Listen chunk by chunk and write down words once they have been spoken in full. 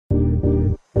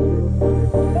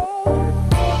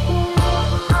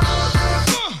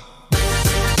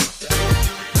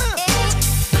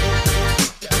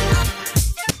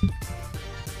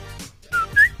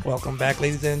back,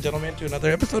 ladies and gentlemen, to another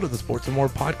episode of the Sports and More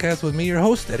podcast with me, your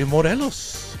host, Eddie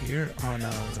Morelos, here on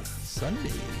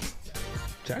Sunday,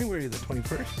 January the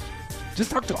 21st. Just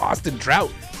talked to Austin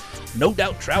Trout, No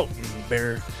Doubt Trout, and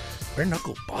bare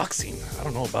knuckle boxing. I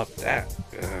don't know about that,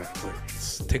 but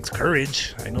it takes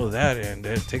courage. I know that, and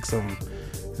it takes some,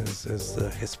 as the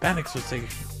Hispanics would say,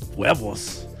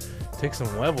 huevos. Take some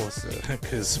huevos,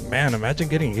 because man, imagine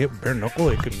getting hit bare knuckle.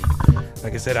 It could,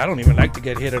 like I said, I don't even like to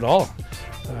get hit at all.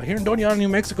 Here in Doñana, New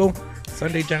Mexico,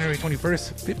 Sunday, January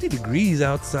 21st, 50 degrees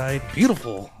outside,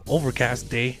 beautiful overcast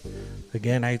day.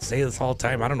 Again, I say this all the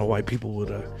time. I don't know why people would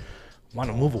want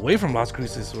to move away from Las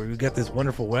Cruces, where you get this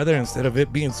wonderful weather instead of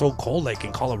it being so cold like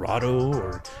in Colorado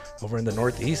or over in the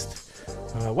Northeast.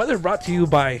 Weather brought to you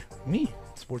by me,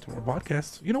 Sports More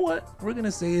Podcast. You know what? We're going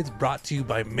to say it's brought to you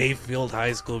by Mayfield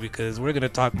High School, because we're going to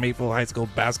talk Mayfield High School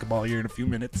basketball here in a few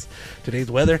minutes.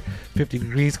 Today's weather, 50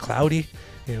 degrees, cloudy,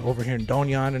 over here in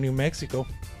Doñana, New Mexico.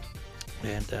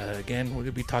 And again, we're going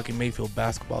to be talking Mayfield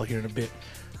basketball here in a bit.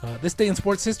 This day in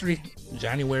sports history,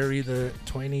 January the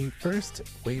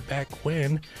 21st, way back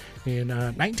when, in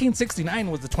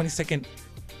 1969 was the 22nd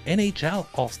NHL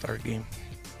All-Star Game.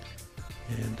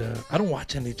 And I don't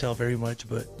watch NHL very much,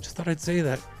 but just thought I'd say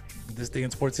that this day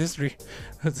in sports history,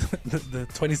 the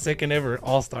 22nd ever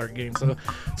All-Star Game. So,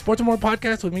 Sports and More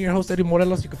Podcast with me, your host, Eddie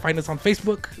Morelos. You can find us on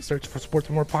Facebook. Search for Sports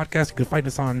and More Podcast. You can find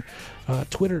us on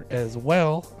Twitter as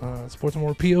well, Sports and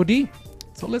More POD.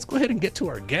 So, let's go ahead and get to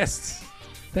our guests.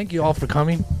 Thank you all for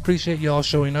coming. Appreciate you all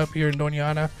showing up here in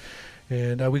Doñana.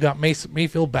 And we got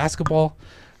Mayfield basketball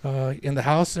in the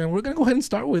house, and we're gonna go ahead and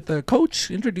start with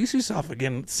Coach. Introduce yourself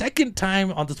again. Second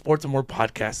time on the Sports and More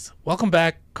podcast. Welcome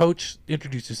back, Coach.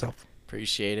 Introduce yourself.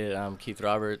 Appreciate it. I'm Keith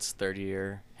Roberts,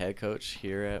 third-year head coach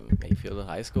here at Mayfield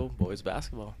High School boys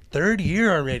basketball. Third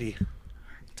year already.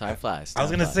 Time flies. I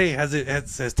was gonna say,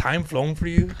 has time flown for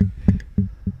you?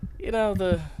 You know,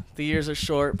 the years are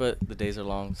short, but the days are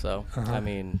long. So I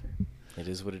mean, it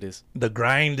is what it is. The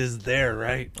grind is there,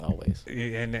 right? Always.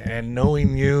 And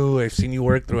knowing you, I've seen you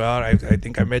work throughout. I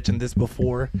think I mentioned this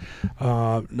before.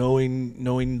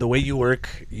 Knowing the way you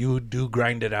work, you do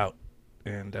grind it out.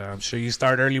 And I'm sure you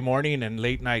start early morning and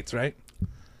late nights, right?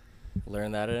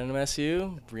 Learn that at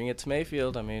NMSU, bring it to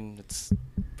Mayfield. I mean, it's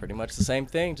pretty much the same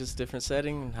thing, just different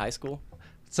setting in high school.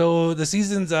 So the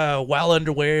season's well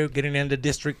underway, getting into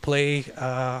district play.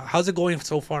 How's it going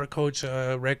so far, Coach?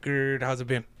 Record? How's it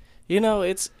been? You know,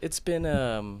 it's been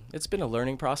a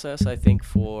learning process, I think,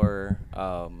 for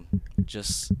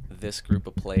just this group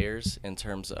of players in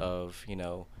terms of, you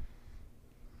know,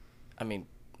 I mean,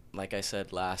 like I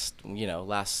said last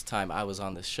time I was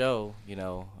on this show, you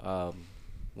know,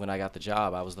 when I got the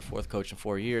job, I was the fourth coach in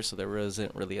 4 years, so there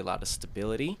wasn't really a lot of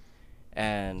stability.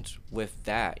 And with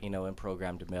that, you know, in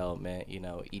program development, you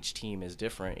know, each team is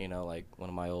different. You know, like one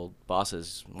of my old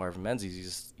bosses, Marvin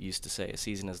Menzies, used to say a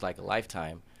season is like a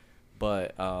lifetime.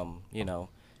 But, you know,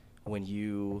 when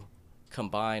you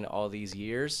combine all these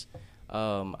years,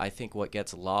 I think what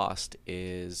gets lost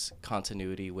is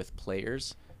continuity with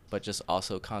players, but just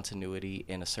also continuity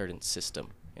in a certain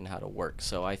system and how to work.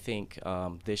 So I think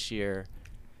this year,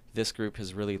 this group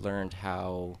has really learned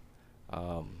how,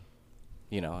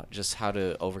 you know, just how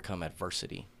to overcome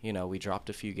adversity. You know, we dropped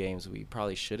a few games we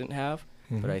probably shouldn't have,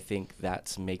 but I think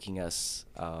that's making us,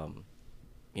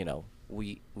 you know,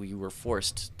 we were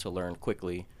forced to learn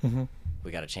quickly.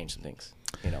 We got to change some things,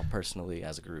 you know, personally,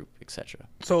 as a group, etc.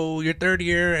 So your third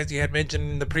year, as you had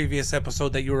mentioned in the previous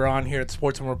episode that you were on here at the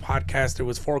Sports and More Podcast, there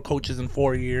was 4 coaches in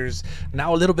 4 years.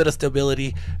 Now a little bit of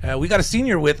stability. We got a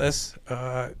senior with us,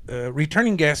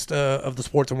 returning guest of the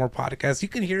Sports and More Podcast. You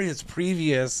can hear his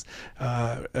previous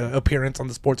appearance on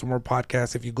the Sports and More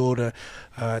Podcast if you go to,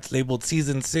 it's labeled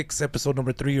Season 6, Episode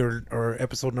number 3 or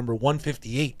Episode number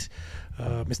 158.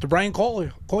 Mr. Brian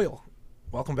Coyle,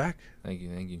 welcome back. Thank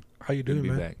you. How you doing, Good to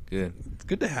man? be back. Good. It's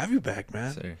good to have you back,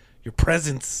 man. Yes, sir. Your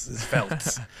presence is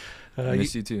felt. I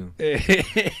miss you too.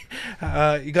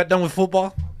 You got done with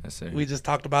football? Yes, sir. We just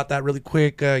talked about that really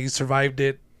quick. You survived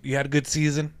it. You had a good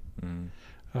season.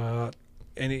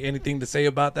 Anything to say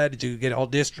about that? Did you get all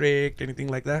district? Anything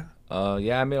like that?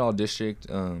 Yeah, I made all district.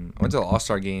 I went to the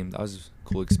All-Star game. That was a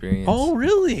cool experience. Oh,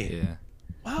 really? Yeah.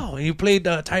 Wow. And you played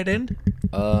tight end?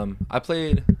 I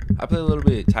played a little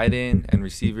bit tight end and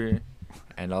receiver,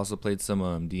 and also played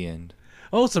some D end.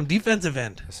 Oh, some defensive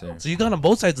end. Yes, sir. So you got on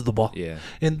both sides of the ball. Yeah.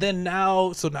 And then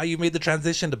now you made the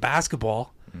transition to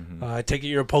basketball. I take it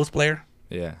you're a post player?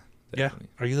 Yeah. Yeah. Definitely.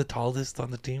 Are you the tallest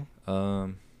on the team?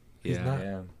 He's Yeah, not. I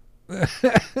am.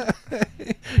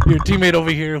 Your teammate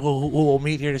over here, who we'll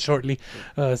meet here shortly,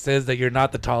 says that you're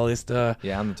not the tallest.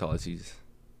 Yeah, I'm the tallest.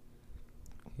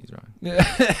 He's wrong.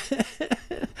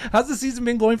 How's the season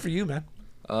been going for you, man?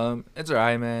 It's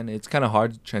alright, man. It's kind of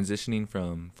hard transitioning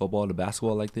from football to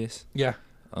basketball like this. Yeah.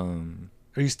 Um,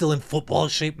 Are you still in football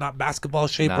shape, not basketball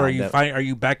shape, Nah, or are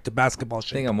you back to basketball I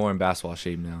shape? think I'm more in basketball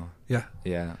shape now. Yeah.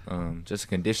 Yeah. Just the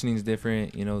conditioning's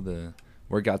different. You know, the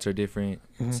workouts are different.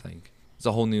 It's like it's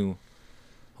a whole new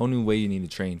way you need to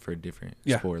train for a different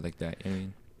sport like that. You know what I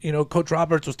mean? You know, Coach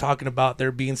Roberts was talking about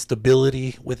there being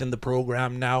stability within the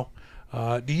program now.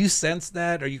 Do you sense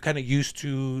that? Are you kind of used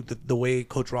to the way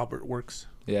Coach Robert works?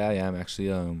 Yeah, I am actually.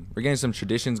 We're getting some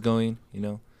traditions going. You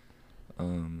know,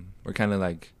 we're kind of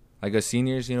like us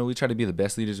seniors. You know, we try to be the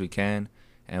best leaders we can,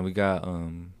 and we got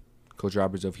Coach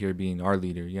Roberts over here being our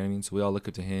leader. You know what I mean? So we all look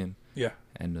up to him. Yeah.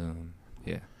 And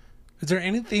yeah. Is there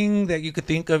anything that you could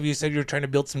think of? You said you're trying to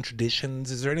build some traditions.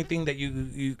 Is there anything that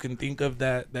you can think of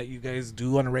that you guys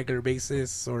do on a regular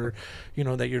basis, or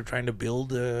that you're trying to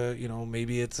build?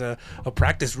 Maybe it's a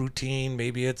practice routine,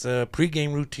 maybe it's a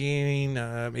pregame routine,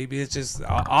 maybe it's just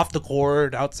off the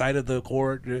court, outside of the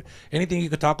court. Anything you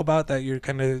could talk about that you're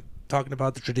kind of talking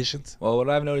about the traditions? Well, what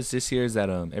I've noticed this year is that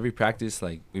every practice,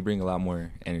 like, we bring a lot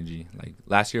more energy. Like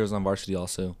last year I was on varsity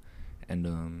also,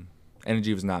 and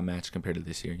energy was not matched compared to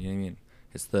this year. You know what I mean?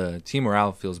 It's the team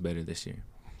morale feels better this year.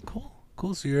 Cool.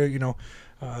 So you're,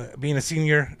 being a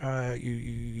senior,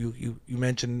 you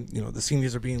mentioned, the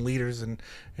seniors are being leaders, and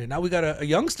now we got a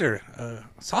youngster,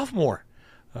 sophomore.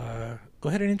 Go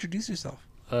ahead and introduce yourself.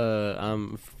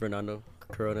 I'm Fernando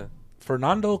Corona.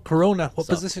 Fernando Corona. What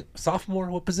position? Sophomore.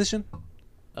 What position?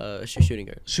 Shooting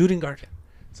guard. Shooting guard.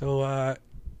 So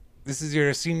this is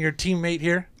your senior teammate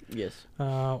here. Yes.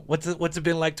 What's it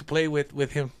been like to play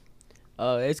with him?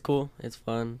 It's cool. It's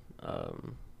fun.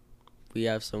 We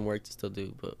have some work to still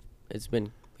do, but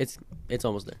it's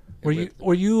almost there.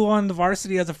 Were you on the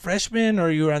varsity as a freshman, or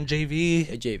you were on JV?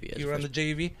 JV. You were on the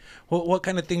JV. What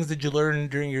kind of things did you learn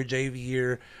during your JV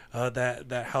year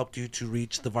that helped you to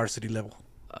reach the varsity level?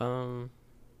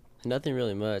 Nothing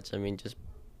really much. I mean, just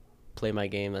play my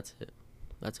game. That's it.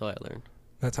 That's all I learned.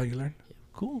 That's how you learned? Yeah.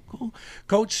 Cool.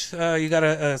 Coach, you got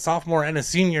a sophomore and a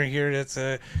senior here. That's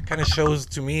kind of shows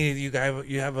to me you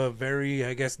have a very,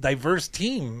 I guess, diverse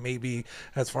team. Maybe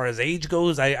as far as age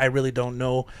goes, I really don't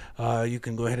know. You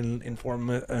can go ahead and inform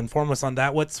us on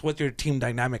that. What's your team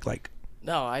dynamic like?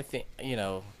 No, I think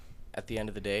at the end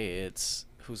of the day, it's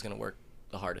who's going to work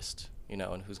the hardest,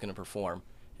 and who's going to perform.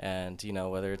 And,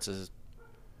 whether it's a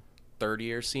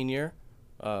third-year senior,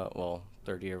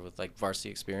 third year with, like, varsity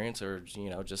experience, or,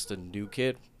 just a new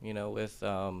kid, with,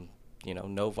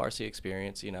 no varsity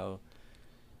experience, how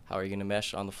are you going to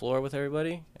mesh on the floor with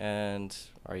everybody? And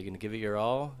are you going to give it your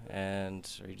all? And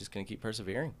are you just going to keep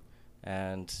persevering?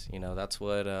 And, that's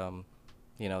what,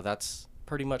 that's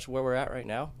pretty much where we're at right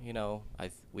now.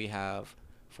 We have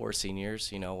 4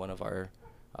 seniors. One of our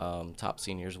top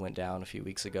seniors went down a few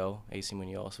weeks ago, AC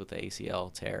Munoz, with the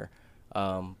ACL tear.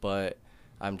 But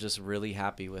I'm just really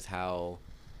happy with how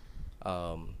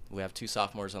we have 2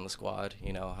 sophomores on the squad.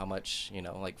 How much,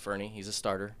 like Fernie, he's a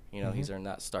starter. He's earned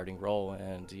that starting role,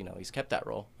 and, he's kept that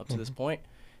role up to this point.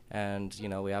 And,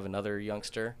 we have another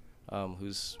youngster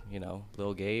who's,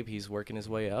 Lil Gabe. He's working his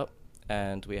way up.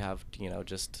 And we have,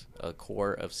 just a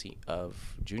core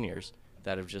of juniors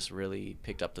that have just really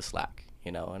picked up the slack,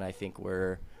 and I think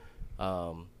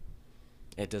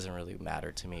it doesn't really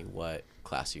matter to me what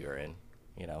class you're in,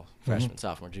 freshman,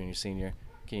 sophomore, junior, senior.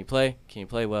 Can you play? Can you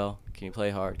play well? Can you play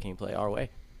hard? Can you play our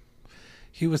way?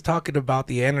 He was talking about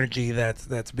the energy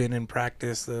that's been in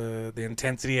practice, the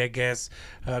intensity, I guess.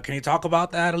 Can you talk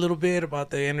about that a little bit,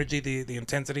 about the energy, the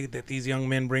intensity that these young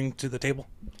men bring to the table?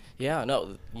 Yeah,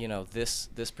 no,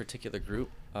 this particular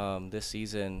group, this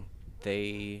season,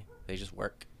 they just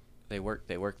work. They work,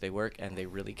 and they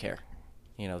really care.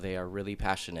 They are really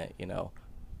passionate,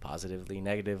 positively,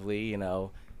 negatively,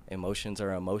 emotions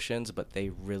are emotions, but they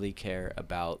really care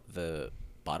about the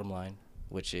bottom line,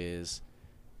 which is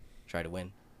try to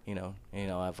win.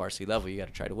 At varsity level, you got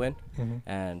to try to win.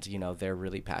 And, they're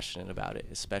really passionate about it,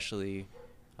 especially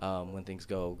when things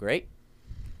go great,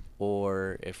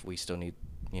 or if we still need,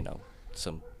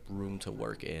 some room to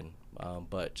work in.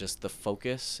 But just the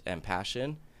focus and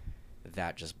passion,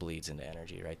 that just bleeds into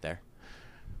energy right there.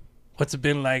 What's it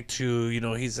been like to,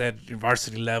 he said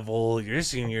varsity level, your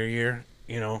senior year,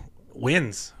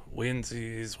 wins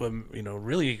is what,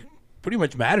 really pretty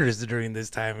much matters during this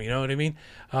time. You know what I mean?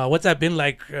 What's that been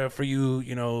like for you,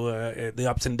 the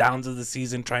ups and downs of the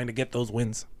season, trying to get those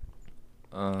wins?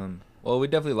 Well, we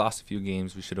definitely lost a few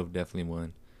games we should have definitely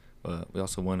won. But we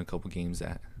also won a couple games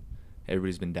that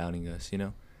everybody's been doubting us,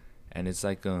 And it's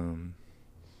like,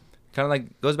 kind of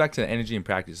like goes back to the energy in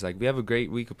practice. Like we have a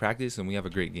great week of practice and we have a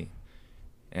great game,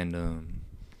 and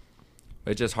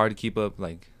it's just hard to keep up.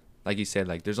 Like you said,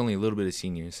 like there's only a little bit of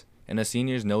seniors, and the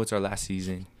seniors know it's our last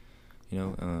season, you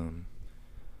know,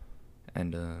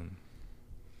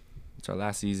 it's our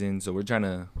last season, so we're trying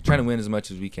to win as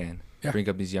much as we can. Yeah. Bring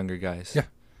up these younger guys. Yeah.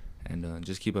 And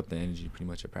just keep up the energy pretty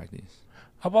much at practice.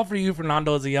 How about for you,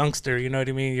 Fernando, as a youngster? You know what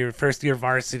I mean? Your first year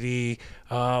varsity.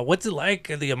 What's it like?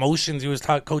 The emotions.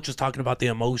 Coach was talking about the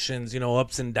emotions. You know,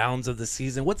 ups and downs of the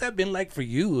season. What's that been like for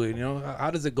you? You know,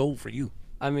 how does it go for you?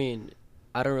 I mean,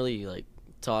 I don't really like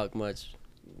talk much.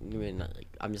 I mean, like,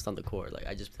 I'm just on the court. Like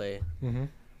I just play. Mm-hmm.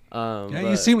 Yeah, But,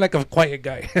 you seem like a quiet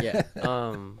guy. yeah.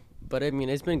 But I mean,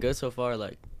 it's been good so far.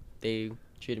 Like they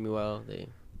treated me well.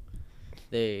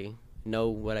 They know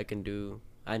what I can do.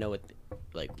 I know what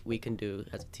like we can do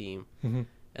as a team. Mm-hmm.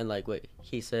 And like what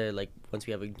he said, like once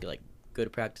we have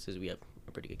good practices, we have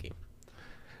a pretty good game.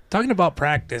 Talking about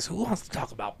practice, who wants to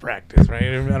talk about practice, right?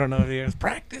 I don't know if there's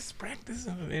practice.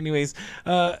 Anyways,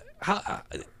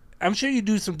 I'm sure you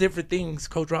do some different things,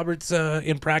 Coach Roberts,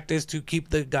 in practice to keep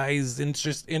the guys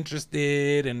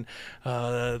interested and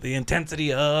the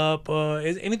intensity up.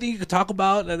 Is anything you could talk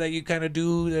about that you kind of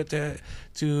do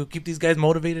to keep these guys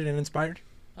motivated and inspired?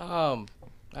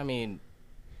 I mean,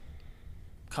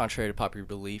 contrary to popular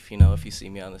belief, you know, if you see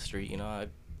me on the street, you know, I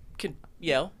can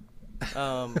yell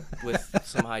with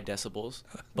some high decibels.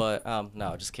 But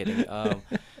no, just kidding.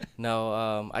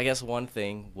 I guess one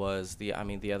thing was the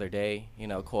other day, you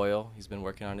know, Coyle, he's been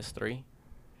working on his three,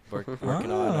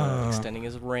 working on extending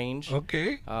his range.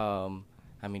 Okay.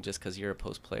 I mean, just because you're a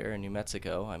post player in New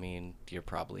Mexico, I mean, you're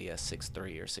probably a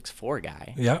 6'3" or 6'4"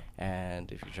 guy. Yeah.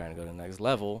 And if you're trying to go to the next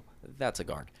level, that's a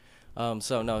guard.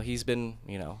 So no, he's been,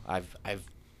 you know, I've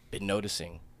been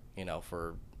noticing, you know,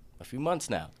 for a few months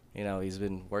now. You know, he's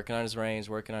been working on his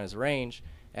range,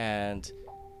 and,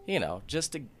 you know,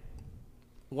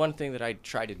 one thing that I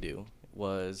tried to do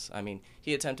was, I mean,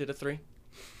 he attempted a three.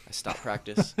 I stopped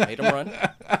practice, made him run,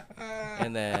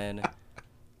 and then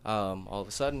all of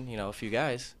a sudden, you know, a few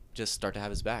guys just start to have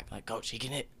his back. Like, Coach, he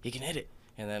can hit it.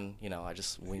 And then, you know, I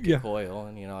just wink at Coyle,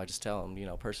 and, you know, I just tell him, you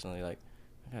know, personally, like,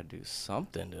 I got to do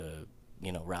something to,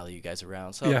 you know, rally you guys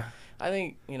around. So I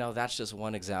think, you know, that's just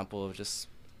one example of just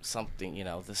something, you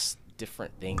know, this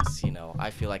different things, you know,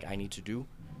 I feel like I need to do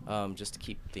just to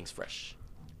keep things fresh,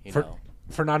 you know.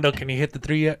 Fernando, can you hit the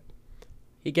three yet?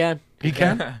 He can. He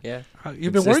can? Yeah.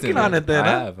 You've been working on it then,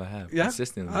 I have. Yeah?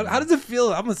 Consistently. How does it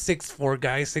feel? I'm a 6'4"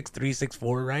 guy, 6'3",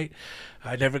 6'4", right?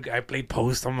 I played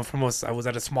post. I was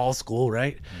at a small school,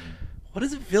 right? What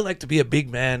does it feel like to be a big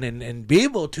man and be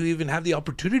able to even have the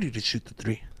opportunity to shoot the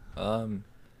three? Kind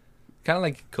of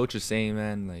like Coach was saying,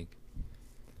 man, like,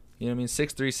 you know what I mean?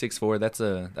 6'3", 6'4",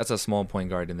 that's a small point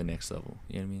guard in the next level.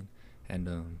 You know what I mean?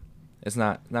 And it's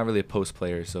not really a post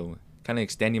player, so kind of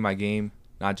extending my game,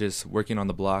 not just working on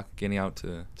the block, getting out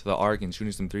to the arc and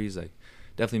shooting some threes, like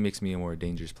definitely makes me a more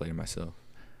dangerous player myself.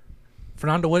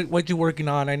 Fernando, what you working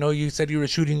on? I know you said you were a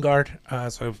shooting guard,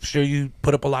 so I'm sure you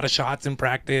put up a lot of shots in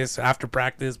practice, after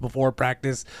practice, before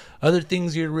practice. Other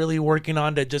things you're really working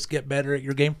on to just get better at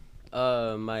your game?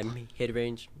 My hit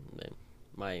range,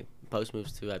 my post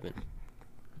moves too. I've been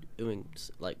doing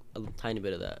like a tiny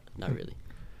bit of that. Not really.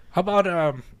 How about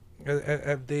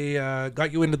have they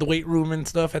got you into the weight room and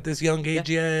stuff at this young age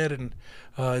yet? And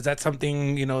is that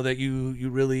something, you know, that you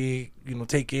really, you know,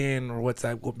 take in, or what's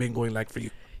that been going like for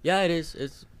you? Yeah, it is.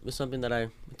 It's something that I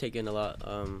take in a lot.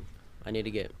 I need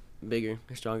to get bigger,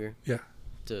 stronger. Yeah.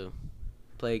 To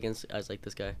play against guys like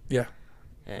this guy. Yeah.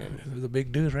 And He's a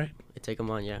big dude, right? I take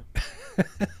him on, yeah.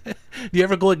 Do you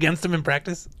ever go against him in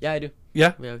practice? Yeah, I do.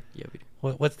 Yeah? Yeah, we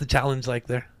do. What's the challenge like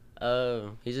there?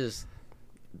 He's just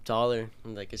taller,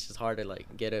 and like it's just hard to like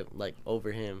get it like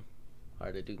over him.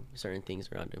 Hard to do certain things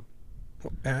around him.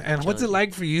 And what's it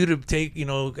like for you to take, you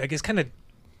know, I guess kind of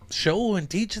show and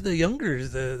teach the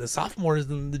youngers, the sophomores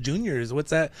and the juniors? What's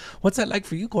that like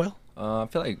for you, Coyle? I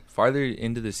feel like farther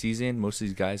into the season, most of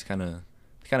these guys kind of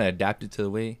adapted to the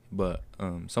way, but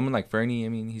someone like Fernie, I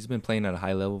mean, he's been playing at a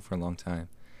high level for a long time,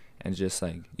 and just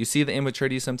like you see the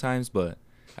immaturity sometimes, but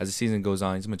as the season goes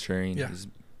on, he's maturing. Yeah. He's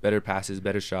better passes,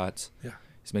 better shots. Yeah.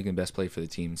 He's making the best play for the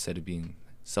team instead of being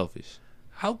selfish.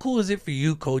 How cool is it for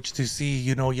you, Coach, to see,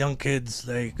 you know, young kids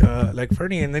like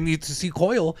Fernie, and then you to see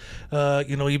Coyle,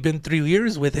 you know, you've been 3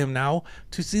 years with him now,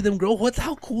 to see them grow.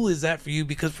 How cool is that for you?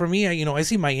 Because for me, I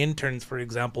see my interns, for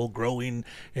example, growing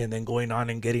and then going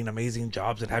on and getting amazing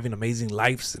jobs and having amazing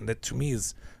lives, and that to me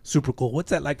is super cool.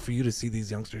 What's that like for you to see these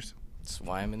youngsters? That's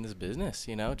why I'm in this business,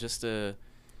 you know, just to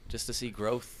see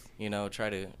growth, try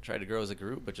to grow as a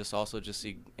group, but just also just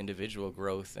see individual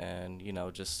growth and,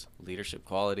 just leadership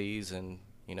qualities and,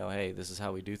 hey, this is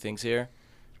how we do things here.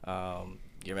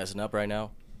 You're messing up right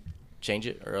now. Change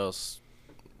it or else,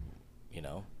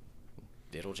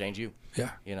 it'll change you.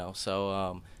 Yeah.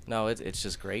 So no, it's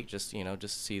just great. Just,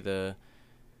 just see the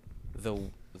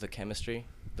chemistry,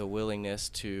 the willingness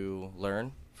to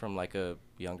learn from like a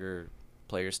younger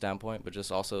player standpoint, but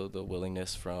just also the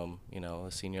willingness from, a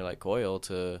senior like Coyle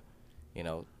to, I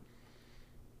don't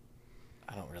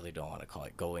want to call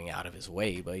it going out of his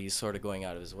way, but he's sort of going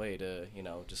out of his way to,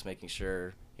 just making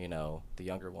sure, the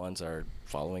younger ones are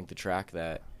following the track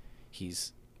that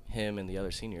him and the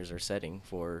other seniors are setting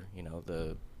for,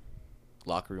 the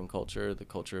locker room culture, the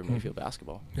culture of Mayfield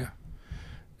basketball. Yeah.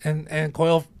 And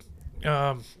Coyle,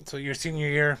 so your senior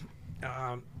year,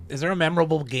 is there a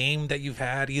memorable game that you've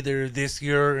had either this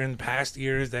year or in past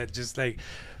years that just like,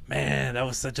 man, that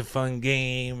was such a fun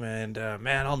game, and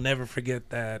man, I'll never forget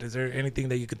that? Is there anything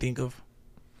that you could think of?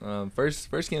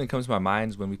 First game that comes to my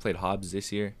mind is when we played Hobbs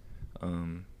this year.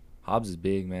 Hobbs is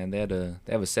big, man. They have a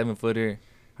 7-footer.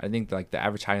 I think like the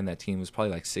average height on that team was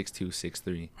probably like 6'2",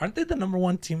 6'3". Aren't they the number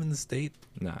one team in the state?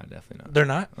 Nah, definitely not. They're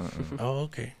not. Oh,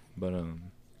 okay. But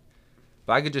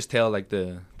I could just tell like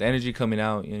the energy coming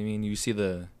out. You know what I mean? You see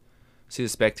the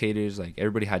spectators, like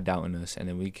everybody had doubt in us, and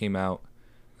then we came out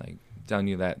like telling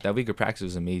you that week of practice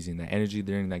was amazing. The energy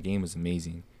during that game was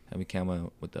amazing, and we came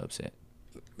out with the upset.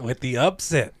 With the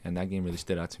upset. And that game really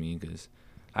stood out to me because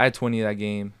I had 20 that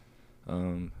game.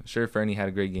 Sure, Fernie had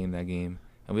a great game that game,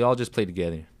 and we all just played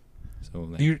together. So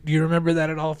like, Do you remember that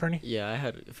at all, Fernie? Yeah, I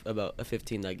had about a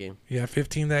 15 that game. Yeah,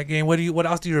 15 that game. What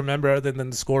else do you remember other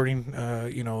than the scoring?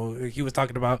 He was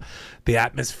talking about the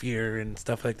atmosphere and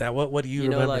stuff like that. What do you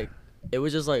remember? Like it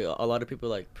was just like a lot of people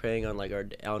like preying on like our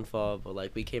downfall, but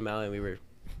like we came out and we were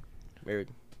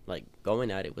like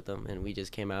going at it with them, and we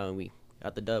just came out and we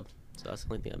got the dub. So that's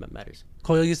the only thing that matters.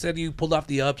 Coyle, you said you pulled off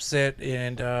the upset,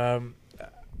 and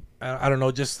I don't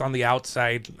know, just on the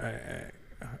outside,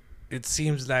 it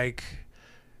seems like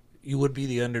you would be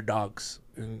the underdogs,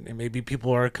 and maybe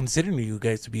people are considering you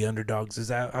guys to be underdogs. Is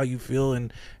that how you feel,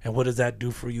 and what does that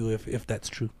do for you if that's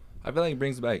true? I feel like it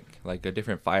brings back like a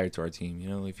different fire to our team.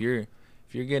 If you're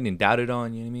getting doubted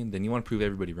on, you know what I mean, then you want to prove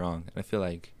everybody wrong. And I feel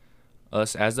like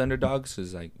us as the underdogs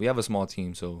is like we have a small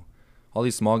team, so all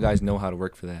these small guys know how to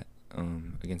work for that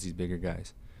against these bigger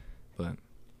guys. But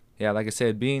yeah, like I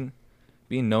said, being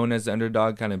known as the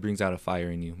underdog kind of brings out a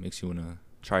fire in you, makes you want to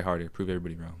try harder, prove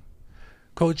everybody wrong.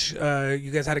 Coach,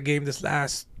 you guys had a game this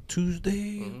last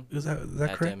Tuesday. Mm-hmm. Is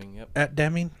that At correct? Deming, yep. At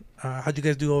Deming. How'd you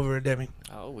guys do over at Deming?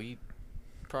 Oh, we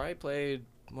probably played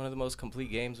one of the most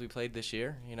complete games we played this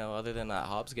year. Other than that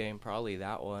Hobbs game, probably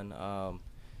that one.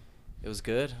 It was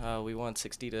good. We won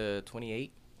 60-28.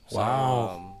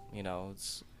 Wow. So,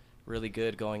 it's really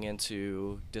good going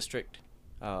into district.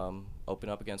 Open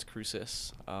up against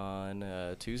Cruces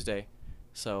on Tuesday.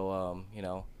 So,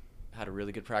 had a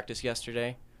really good practice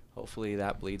yesterday. Hopefully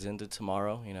that bleeds into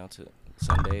tomorrow. To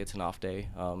Sunday, it's an off day.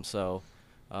 So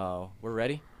we're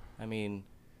ready. I mean,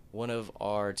 one of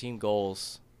our team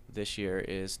goals this year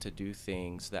is to do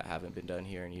things that haven't been done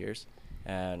here in years.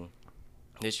 And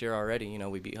this year already,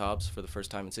 we beat Hobbs for the first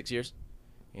time in 6 years.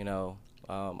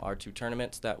 Our two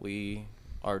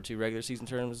regular season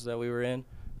tournaments that we were in,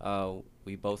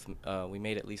 we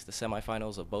made at least the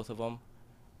semifinals of both of them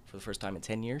for the first time in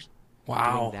 10 years.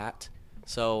 Wow. Doing that.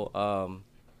 So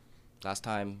last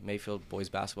time Mayfield boys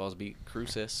basketball beat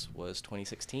Cruces was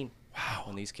 2016. Wow.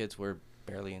 When these kids were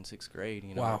barely in 6th grade,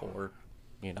 Wow. Or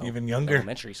even younger,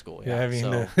 elementary school. Yeah, I mean,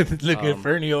 So, look at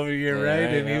Fernie over here, yeah,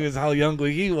 right? And yeah. he was how young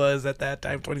he was at that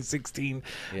time, 2016.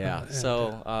 Yeah.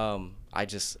 So I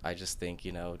just think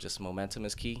just momentum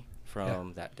is key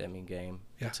from that Deming game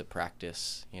to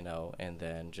practice, and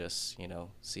then just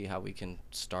see how we can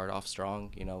start off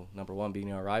strong. Number one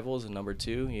being our rivals, and number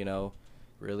two,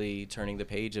 really turning the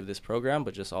page of this program,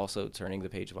 but just also turning the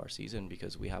page of our season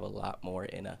because we have a lot more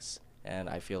in us, and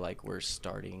I feel like we're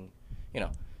starting,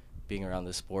 being around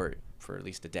this sport for at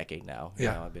least a decade now.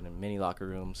 I've been in many locker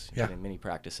rooms, been in many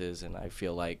practices, and I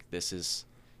feel like this is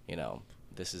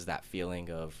that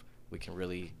feeling of we can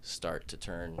really start to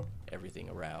turn everything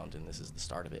around, and this is the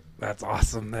start of it. That's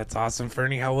awesome.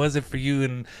 Fernie, how was it for you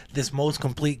in this most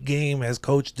complete game, as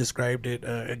Coach described it,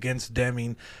 against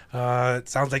Deming? It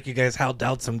sounds like you guys held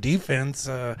out some defense,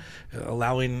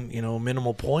 allowing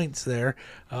minimal points there.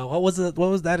 What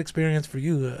was that experience for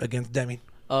you against Deming?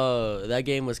 That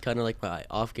game was kind of like my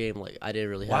off game. Like I didn't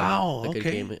really have a good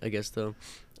game against them.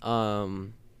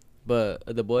 But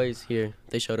the boys here,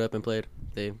 they showed up and played.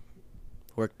 They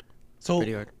worked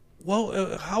pretty hard.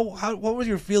 Well, what were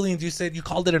your feelings? You said you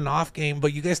called it an off game,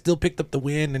 but you guys still picked up the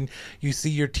win, and you see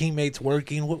your teammates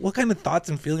working. What kind of thoughts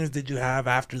and feelings did you have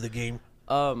after the game?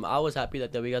 I was happy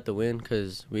that we got the win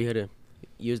because we had to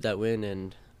use that win,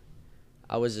 and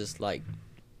I was just like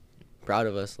proud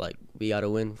of us. Like we got a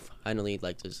win finally.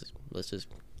 Like let's just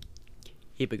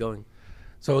keep it going.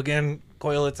 So again,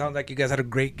 Coyle, it sounds like you guys had a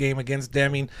great game against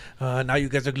Deming. Now you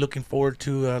guys are looking forward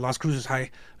to Las Cruces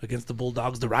High against the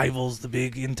Bulldogs, the rivals, the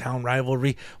big in-town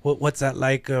rivalry. What's that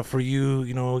like for you?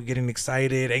 You know, getting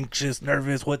excited, anxious,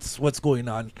 nervous. What's going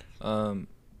on? Kind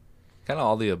of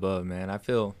all the above, man. I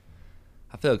feel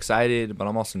excited, but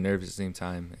I'm also nervous at the same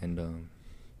time. And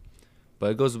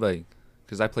but it goes by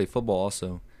because I play football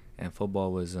also, and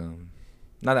football was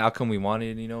not the outcome we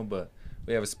wanted, you know, but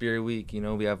we have a spirit week, you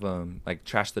know, we have like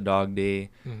trash the dog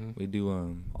day. Mm-hmm. We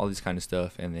do all these kind of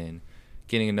stuff, and then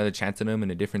getting another chance at them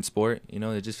in a different sport, you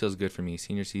know, it just feels good for me.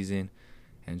 Senior season,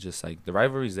 and just like the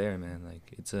rivalry's there, man. Like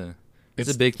it's a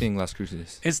big thing, Las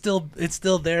Cruces. It's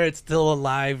still there. It's still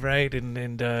alive, right?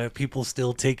 And people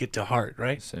still take it to heart,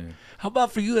 right? Yes, sir. How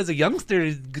about for you as a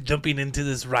youngster jumping into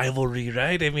this rivalry,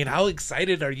 right? I mean, how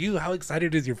excited are you? How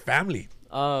excited is your family?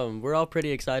 We're all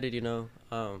pretty excited, you know.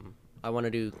 I want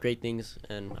to do great things,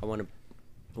 and I want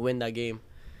to win that game.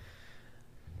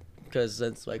 Because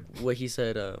that's like what he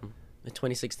said. In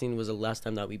 2016 was the last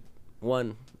time that we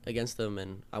won against them,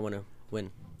 and I want to win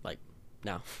like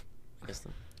now against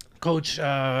them. Coach,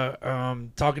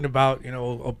 talking about, you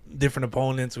know, different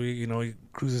opponents.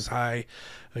 Cruces High,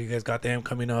 you guys got them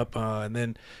coming up, and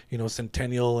then, you know,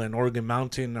 Centennial and Oregon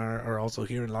Mountain are also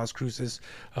here in Las Cruces.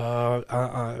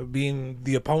 Being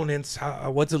the opponents,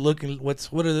 what's it looking? What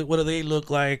do they look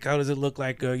like? How does it look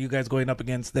like you guys going up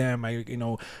against them?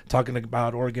 Talking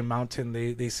about Oregon Mountain,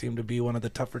 they seem to be one of the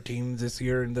tougher teams this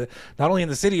year not only in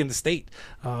the city, in the state.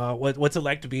 What's it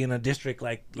like to be in a district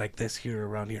like this here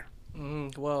around here?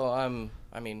 Well,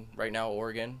 I mean, right now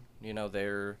Oregon, you know,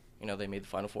 they made the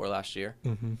Final Four last year.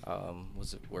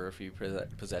 Mm-hmm. We're a few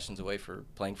possessions away for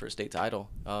playing for a state title.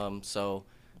 So,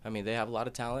 I mean, they have a lot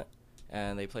of talent,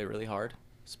 and they play really hard,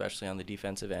 especially on the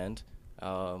defensive end,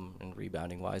 and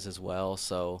rebounding wise as well.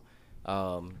 So,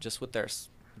 just with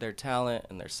their talent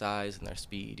and their size and their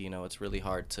speed, you know, it's really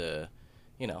hard to,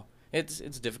 you know, it's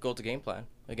difficult to game plan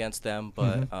against them,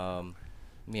 but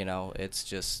you know, it's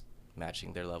just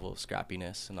matching their level of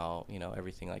scrappiness and all, you know,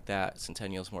 everything like that.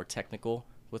 Centennial's more technical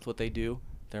with what they do.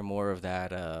 They're more of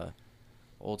that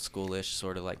old schoolish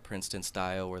sort of like Princeton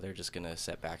style, where they're just gonna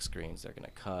set back screens, they're gonna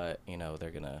cut, you know,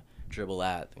 they're gonna dribble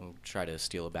at and try to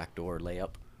steal a backdoor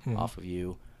layup off of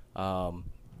you.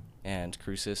 And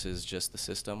Cruces is just the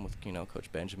system with, you know,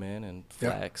 Coach Benjamin and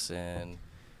flex and,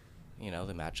 you know,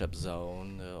 the matchup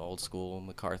zone, the old school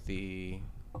McCarthy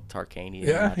Tarkanian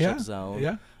matchup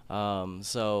zone.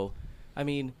 So, I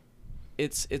mean,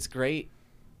 it's great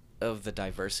of the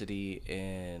diversity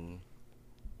in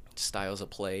styles of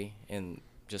play in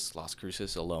just Las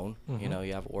Cruces alone. You know,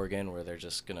 you have Oregon where they're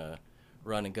just gonna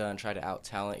run and gun, try to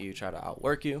out-talent you, try to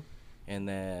outwork you, and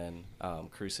then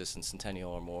Cruces and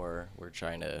Centennial are more, we're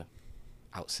trying to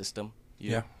out-system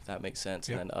you, if that makes sense.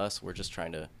 And then us, we're just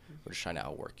trying to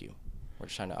outwork you. We're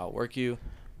just trying to outwork you,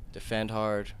 defend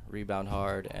hard, rebound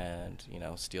hard, and, you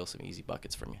know, steal some easy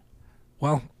buckets from you.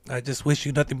 Well, I just wish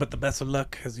you nothing but the best of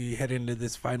luck as you head into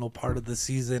this final part of the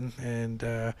season.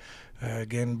 And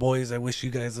again, boys, I wish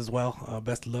you guys as well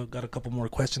best of luck. Got a couple more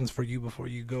questions for you before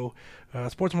you go.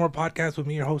 Sports More Podcast with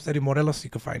me, your host, Eddie Morelos.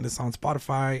 You can find us on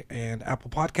Spotify and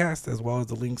Apple Podcasts, as well as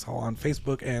the links all on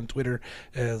Facebook and Twitter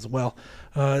as well.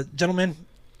 Gentlemen,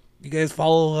 you guys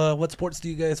follow, what sports do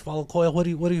you guys follow? Coyle, what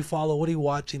do you follow? What are you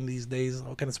watching these days?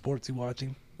 What kind of sports are you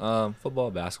watching?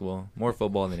 Football, basketball. More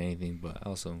football than anything, but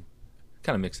also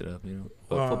kind of mix it up, you know.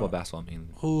 But football, basketball mainly.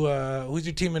 Who's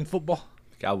your team in football?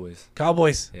 Cowboys.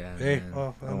 Yeah. Hey,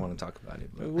 well, I don't want to talk about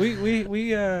it. But. We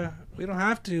don't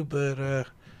have to, but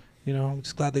you know, I'm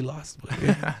just glad they lost. But,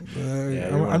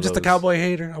 I'm just a those. Cowboy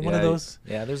hater. I'm one of those.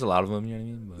 Yeah, there's a lot of them. You know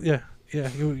what I mean?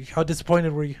 But How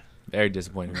disappointed were you? very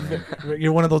disappointed. Man.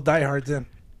 You're one of those diehards, then.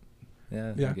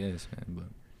 Yeah, I guess, man. But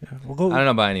We'll go. I don't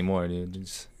know about anymore, dude.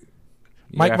 Just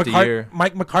Mike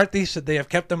McCarthy, should they have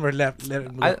kept him or let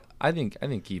him go? I think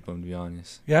keep him, to be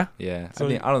honest. Yeah? Yeah. So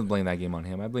I don't blame that game on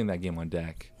him. I blame that game on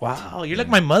Dak. Wow, you're like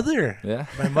my mother. Yeah.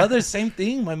 My mother's same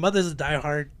thing. My mother's a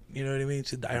diehard, you know what I mean?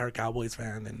 She's a diehard Cowboys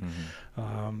fan,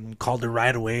 and called her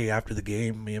right away after the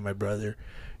game, me and my brother.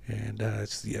 And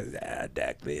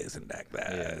Dak this and Dak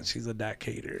that. Yeah. She's a Dak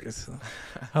hater. So.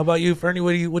 How about you, Fernie?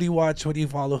 What do you watch? What do you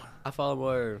follow? I follow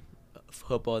more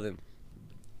football than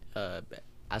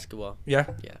Basketball. Yeah.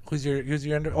 Yeah. Who's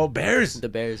your under? Oh, Bears. The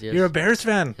Bears. Yes. You're a Bears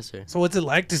fan. Yes, sir. So what's it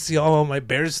like to see all of my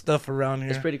Bears stuff around here?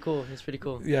 It's pretty cool. It's pretty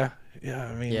cool. Yeah. Yeah.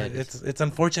 I mean, Yeah, it it's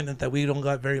unfortunate that we don't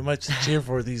got very much to cheer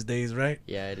for these days, right?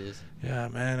 Yeah, it is. Yeah,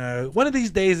 man. One of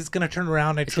these days, it's gonna turn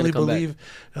around. I It's truly gonna come believe.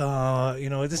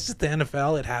 It's just the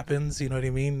NFL. It happens. You know what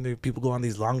I mean? People go on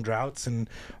these long droughts, and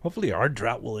hopefully, our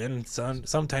drought will end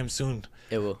sometime soon.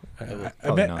 It will. It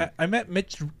will. I met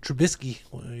Mitch Trubisky.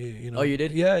 Oh, you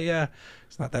did? Yeah, yeah.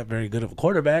 It's not that very good of a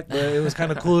quarterback, but it was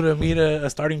kind of cool to meet a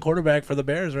starting quarterback for the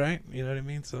Bears, right? You know what I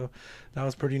mean? So that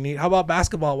was pretty neat. How about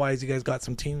basketball wise? You guys got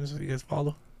some teams you guys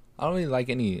follow? I don't really like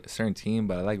any certain team,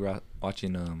 but I like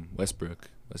watching Westbrook.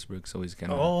 Westbrook's always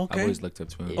kind of. Oh, okay. I've always looked up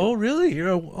to him. Oh, really?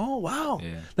 Oh, wow.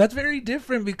 Yeah. That's very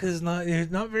different because there's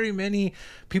not very many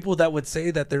people that would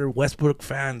say that they're Westbrook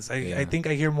fans. I think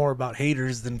I hear more about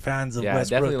haters than fans of Yeah,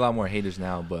 Westbrook. definitely a lot more haters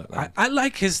now, but like, I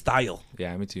like his style.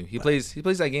 yeah, me too. He plays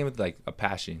that game with like a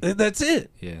passion. That's it.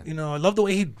 Yeah. I love the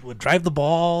way he would drive the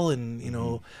ball and,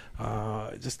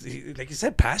 like you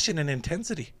said, passion and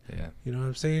intensity. Yeah. You know what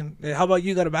I'm saying? How about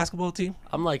you? Got a basketball team?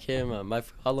 I'm like him. I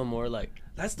follow more like.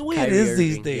 That's the way it Kyrie is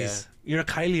these Irving, days. You're a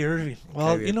Kylie Irving.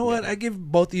 Well, Kyrie you know Irving, what? I give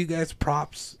both of you guys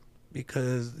props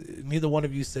because neither one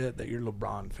of you said that you're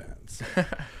LeBron fans.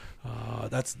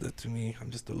 To me, I'm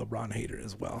just a LeBron hater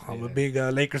as well. I'm a big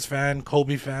Lakers fan,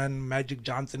 Kobe fan, Magic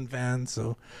Johnson fan.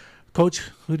 So, Coach,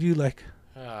 who do you like?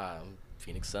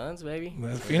 Phoenix Suns, baby.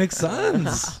 The Phoenix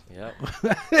Suns. Yep.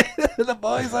 The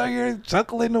boys out here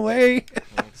chuckling away.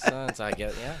 Phoenix Suns, I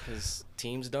guess. Yeah, because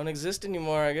teams don't exist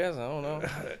anymore, I guess. I don't know.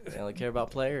 They only care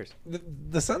about players.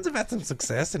 The Suns have had some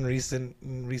success in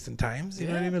recent times. You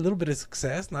know what I mean? A little bit of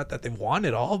success. Not that they've won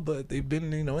it all, but they've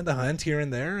been, in the hunt here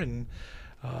and there. And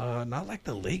not like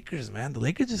the Lakers, man. The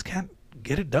Lakers just can't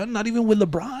get it done, not even with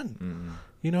LeBron. Mm-hmm.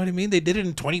 You know what I mean? They did it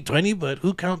in 2020, but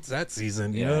who counts that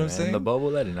season? You know what I'm saying? The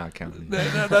bubble, that did not count.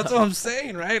 That's what I'm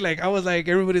saying, right? Like, I was like,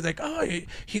 everybody's like, oh,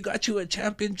 he got you a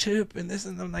championship and this,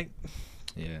 and I'm like,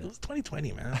 Yeah. it was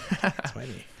 2020, man.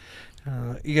 2020.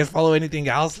 You guys follow anything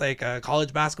else, like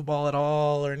college basketball at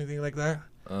all or anything like that?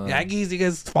 The Aggies, you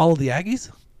guys follow the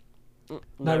Aggies?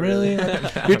 Not really.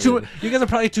 You're too. You guys are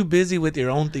probably too busy with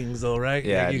your own things, though, right?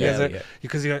 Yeah, Like, you yeah, guys are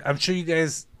because I'm sure you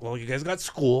guys. Well, you guys got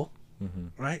school,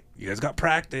 right? You guys got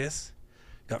practice,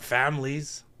 got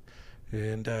families,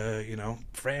 and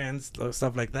friends,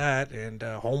 stuff like that, and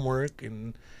homework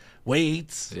and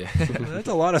weights. Yeah. That's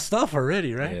a lot of stuff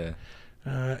already, right?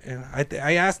 Yeah. And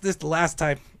I asked this the last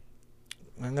time.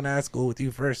 I'm gonna go with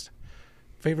you first.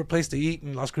 Favorite place to eat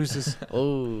in Las Cruces?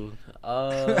 Oh,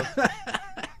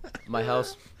 my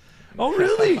house. Oh,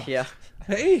 really? Yeah.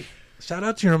 Hey, shout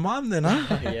out to your mom then,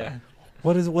 huh? Yeah.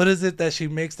 What is it that she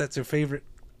makes that's your favorite?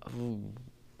 Ooh.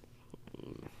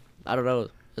 I don't know.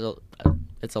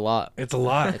 It's a lot. It's a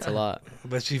lot. It's a lot.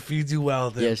 But she feeds you well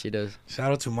then. Yeah, she does.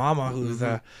 Shout out to Mama who's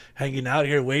hanging out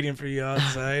here waiting for you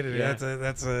outside. And Yeah.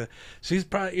 that's a she's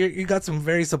probably you got some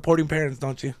very supporting parents,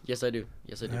 don't you? Yes, I do.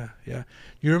 Yes, I do. Yeah.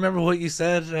 You remember what you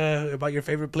said about your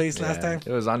favorite place last time?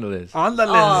 It was on the list. On the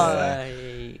list.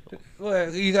 Oh,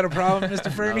 What, you got a problem,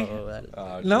 Mr. Fernie?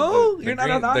 no, No? The You're not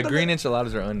green, on the the green list?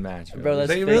 enchiladas are unmatched, bro, that's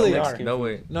They fake really Mexican no food.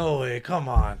 way. No way. Come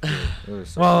on. It was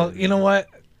so Well, good. you know what?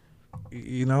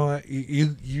 You know what?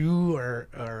 You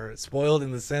are spoiled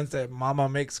in the sense that Mama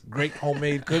makes great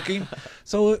homemade cooking,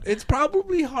 so it's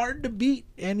probably hard to beat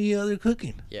any other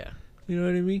cooking. Yeah. You know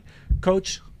what I mean,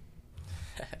 Coach?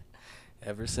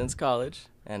 Ever since college,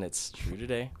 and it's true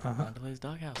today. Mondelez's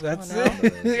Doghouse. Come That's on now.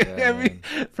 it. Yeah, I mean,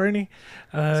 Fernie,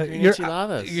 Green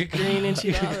enchiladas. Green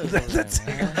enchiladas. That's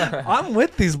I'm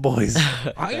with these boys.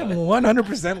 I am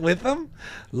 100% with them.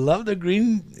 Love the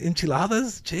green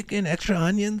enchiladas, chicken, extra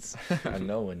onions.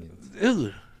 No onions.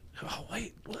 Ew. Oh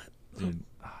wait, what? Dude,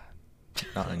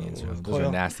 not onions, bro. Those Coil.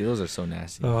 are nasty. Those are so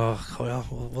nasty. Oh well,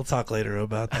 we'll talk later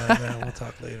about that. Man. We'll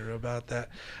talk later about that.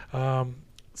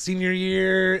 Senior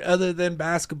year, other than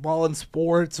basketball and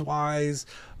sports wise,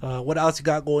 what else you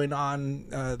got going on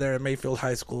there at Mayfield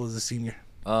High School as a senior?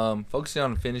 Focusing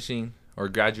on finishing or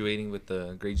graduating with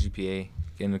a great GPA,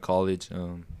 getting to college.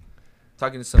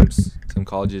 Talking to some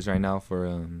colleges right now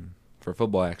for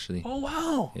football actually. Oh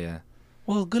wow! Yeah.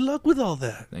 Well, good luck with all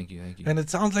that. Thank you. And it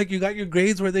sounds like you got your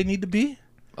grades where they need to be,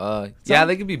 Yeah,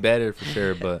 they could be better for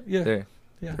sure, but Yeah. they're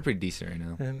Yeah. pretty decent right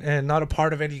now. and not a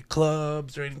part of any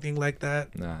clubs or anything like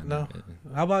that. Nah, No. not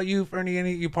really. How about you, Fernie?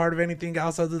 You part of anything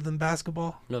else other than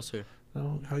basketball? No, sir.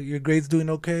 No. How your grades doing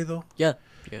okay though? Yeah.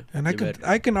 Yeah. And They're better.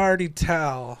 I can already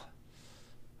tell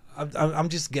I'm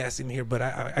just guessing here, but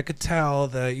I could tell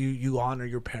that you honor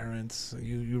your parents,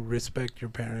 you respect your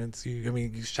parents.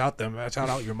 You shout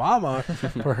out your mama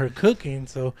for her cooking.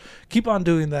 So keep on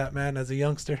doing that, man. As a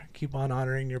youngster, keep on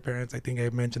honoring your parents. I think I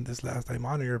mentioned this last time.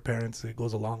 Honor your parents. It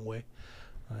goes a long way.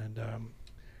 And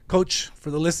Coach, for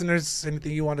the listeners,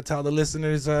 anything you want to tell the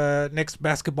listeners? Next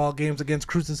basketball games against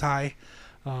Cruces High.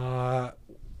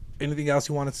 Anything else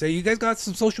you want to say? You guys got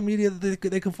some social media that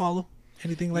they can follow?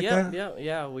 Anything like that?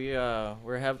 Yeah.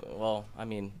 We're having. Well, I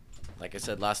mean, like I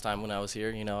said last time when I was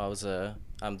here,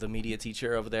 I'm the media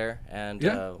teacher over there, and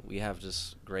we have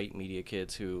just great media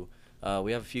kids who.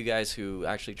 We have a few guys who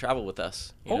actually travel with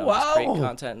us. Wow! Great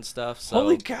content and stuff. So,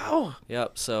 holy cow!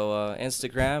 Yep. So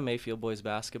Instagram, Mayfield Boys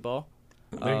Basketball.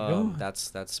 There you go.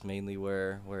 That's mainly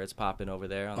where it's popping over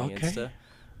there on the Insta.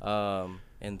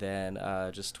 And then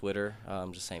just Twitter,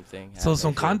 just same thing. So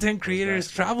some content creators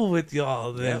travel with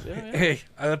y'all. Then. Yeah. Hey,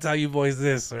 I'll tell you boys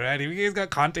this, all right? If you guys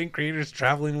got content creators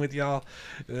traveling with y'all,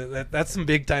 that's some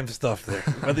big time stuff there.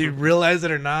 Whether you realize it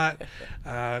or not,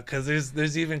 because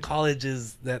there's even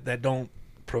colleges that don't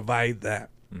provide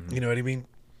that. Mm-hmm. You know what I mean?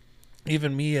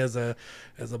 Even me as a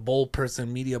bowl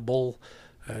person, media bowl.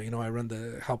 I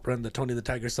help run the Tony the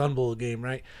Tiger Sun Bowl game,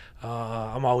 right?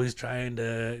 I'm always trying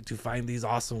to find these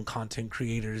awesome content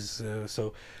creators. I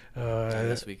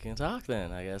guess we can talk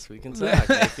then. Mayfield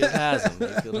has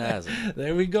them.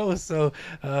 There we go. So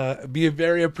be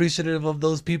very appreciative of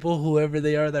those people, whoever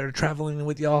they are that are traveling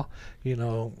with y'all.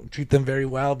 Treat them very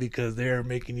well because they're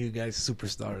making you guys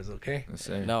superstars. Okay.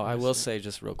 No, I will say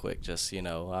just real quick,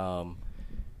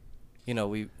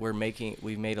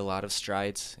 we've made a lot of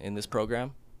strides in this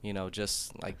program,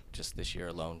 just this year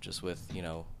alone, just with,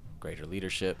 greater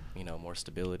leadership, more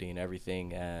stability and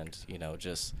everything. And,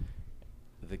 just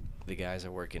the guys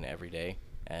are working every day,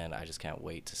 and I just can't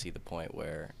wait to see the point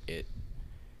where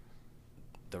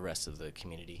the rest of the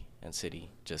community and city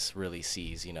just really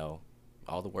sees,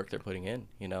 all the work they're putting in,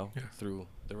 through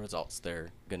the results they're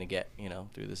going to get,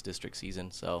 through this district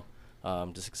season. So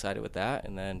just excited with that.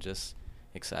 And then just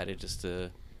excited just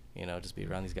to just be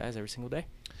around these guys every single day.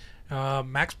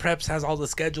 Max Preps has all the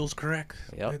schedules, correct?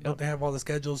 Yep. They have all the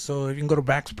schedules, so you can go to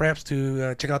Max Preps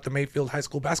to check out the Mayfield High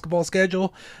School basketball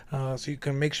schedule, so you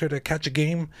can make sure to catch a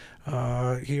game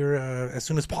here as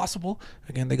soon as possible.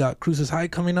 Again, they got Cruces High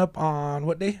coming up on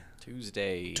what day?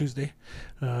 Tuesday,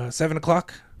 7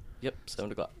 o'clock. Yep,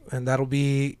 7 o'clock. And that'll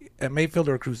be at Mayfield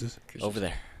or Cruces? Over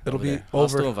there. It'll be there.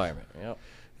 Hostile environment. Yep.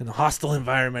 In a hostile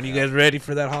environment. You guys ready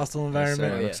for that hostile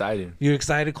environment? Yes, I'm excited. You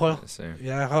excited, Coyle? Yes, sir.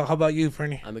 Yeah. How about you,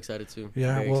 Fernie? I'm excited too.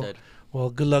 Yeah. Very excited. Well,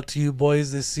 good luck to you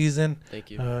boys this season. Thank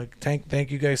you.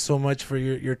 Thank you guys so much for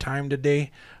your time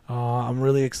today. I'm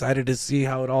really excited to see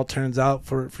how it all turns out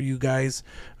for you guys.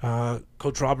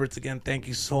 Coach Roberts, again, thank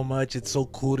you so much. It's so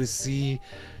cool to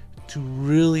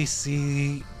really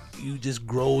see you just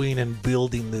growing and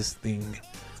building this thing.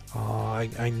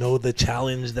 I know the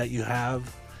challenge that you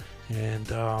have.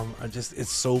 And it's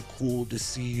so cool to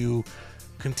see you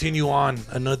continue on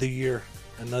another year,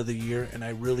 and I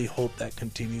really hope that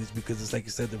continues because it's like you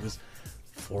said, there was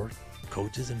 4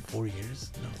 coaches in 4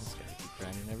 years. Just gotta keep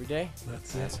grinding every day.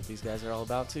 That's what these guys are all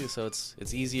about too. So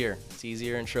it's easier. It's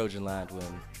easier in Trojan land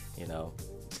when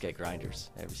just get grinders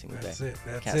every single day. That's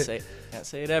it. Can't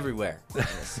say it everywhere.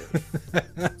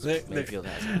 Mayfield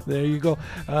has it. There you go,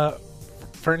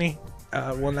 Fernie.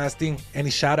 One last thing. Any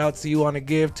shout outs you want to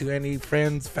give to any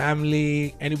friends,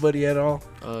 family, anybody at all?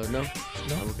 No.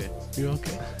 I'm okay. You're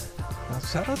okay?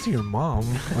 Shout out to your mom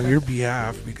on your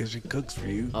behalf because she cooks for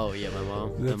you. Oh, yeah, my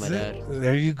mom and my That's dad.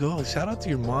 There you go. Shout out to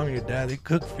your mom and your dad. They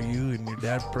cook for you, and your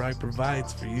dad probably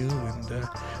provides for you, and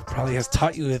probably has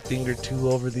taught you a thing or two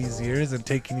over these years and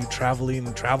taking you traveling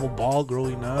and travel ball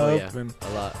growing up. Oh, yeah, and a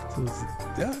lot.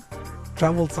 So,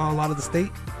 traveled saw a lot of the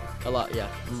state. A lot, yeah.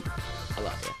 A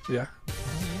lot, yeah. Yeah.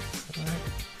 All right.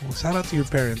 Well, shout out to your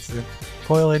parents then.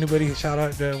 Coyle, anybody shout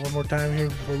out one more time here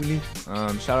before we leave?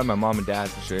 Shout out my mom and dad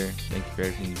for sure. Thank you for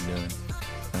everything you've been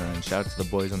doing. Shout out to the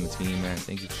boys on the team, man.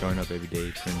 Thank you for showing up every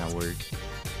day, putting that work,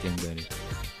 getting better.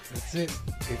 That's it.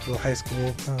 Mayfield High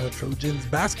School Trojans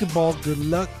basketball. Good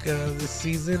luck this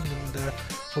season, and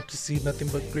hope to see nothing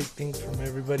but great things from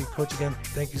everybody. Coach, again,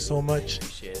 thank you so much.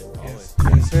 Appreciate it. Yes,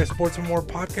 sir. Sports and More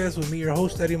podcast with me, your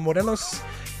host, Eddie Morelos.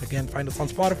 Again, find us on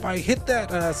Spotify. Hit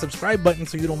that subscribe button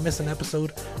so you don't miss an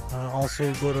episode.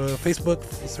 Also, go to Facebook,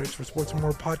 search for Sports and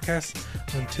More podcast.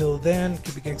 Until then,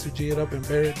 keep it gangster, G it up, and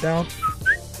bear it down.